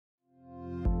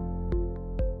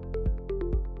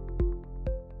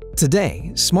Today,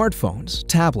 smartphones,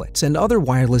 tablets, and other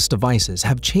wireless devices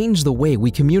have changed the way we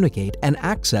communicate and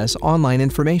access online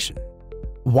information.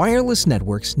 Wireless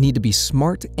networks need to be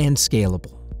smart and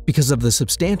scalable because of the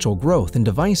substantial growth in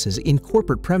devices in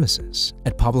corporate premises,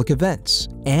 at public events,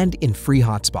 and in free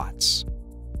hotspots.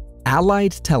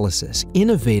 Allied Telesis'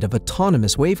 innovative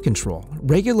autonomous wave control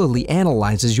regularly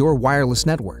analyzes your wireless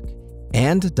network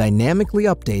and dynamically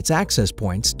updates access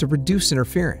points to reduce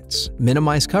interference,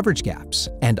 minimize coverage gaps,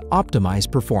 and optimize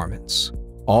performance,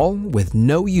 all with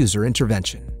no user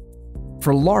intervention.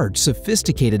 For large,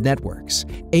 sophisticated networks,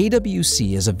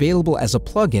 AWC is available as a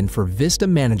plugin for Vista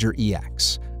Manager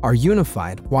EX, our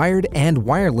unified wired and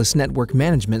wireless network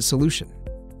management solution.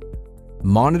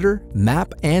 Monitor,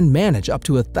 map, and manage up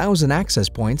to 1,000 access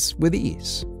points with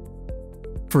ease.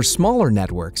 For smaller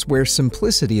networks where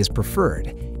simplicity is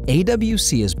preferred,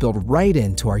 AWC is built right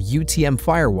into our UTM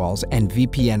firewalls and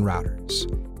VPN routers.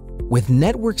 With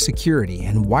network security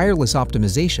and wireless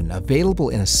optimization available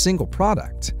in a single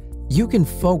product, you can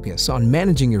focus on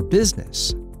managing your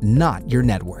business, not your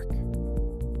network.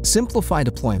 Simplify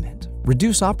deployment,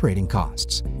 reduce operating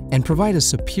costs, and provide a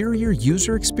superior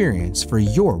user experience for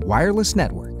your wireless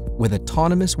network with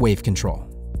autonomous wave control.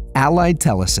 Allied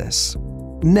Telesis.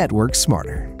 Network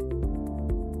smarter.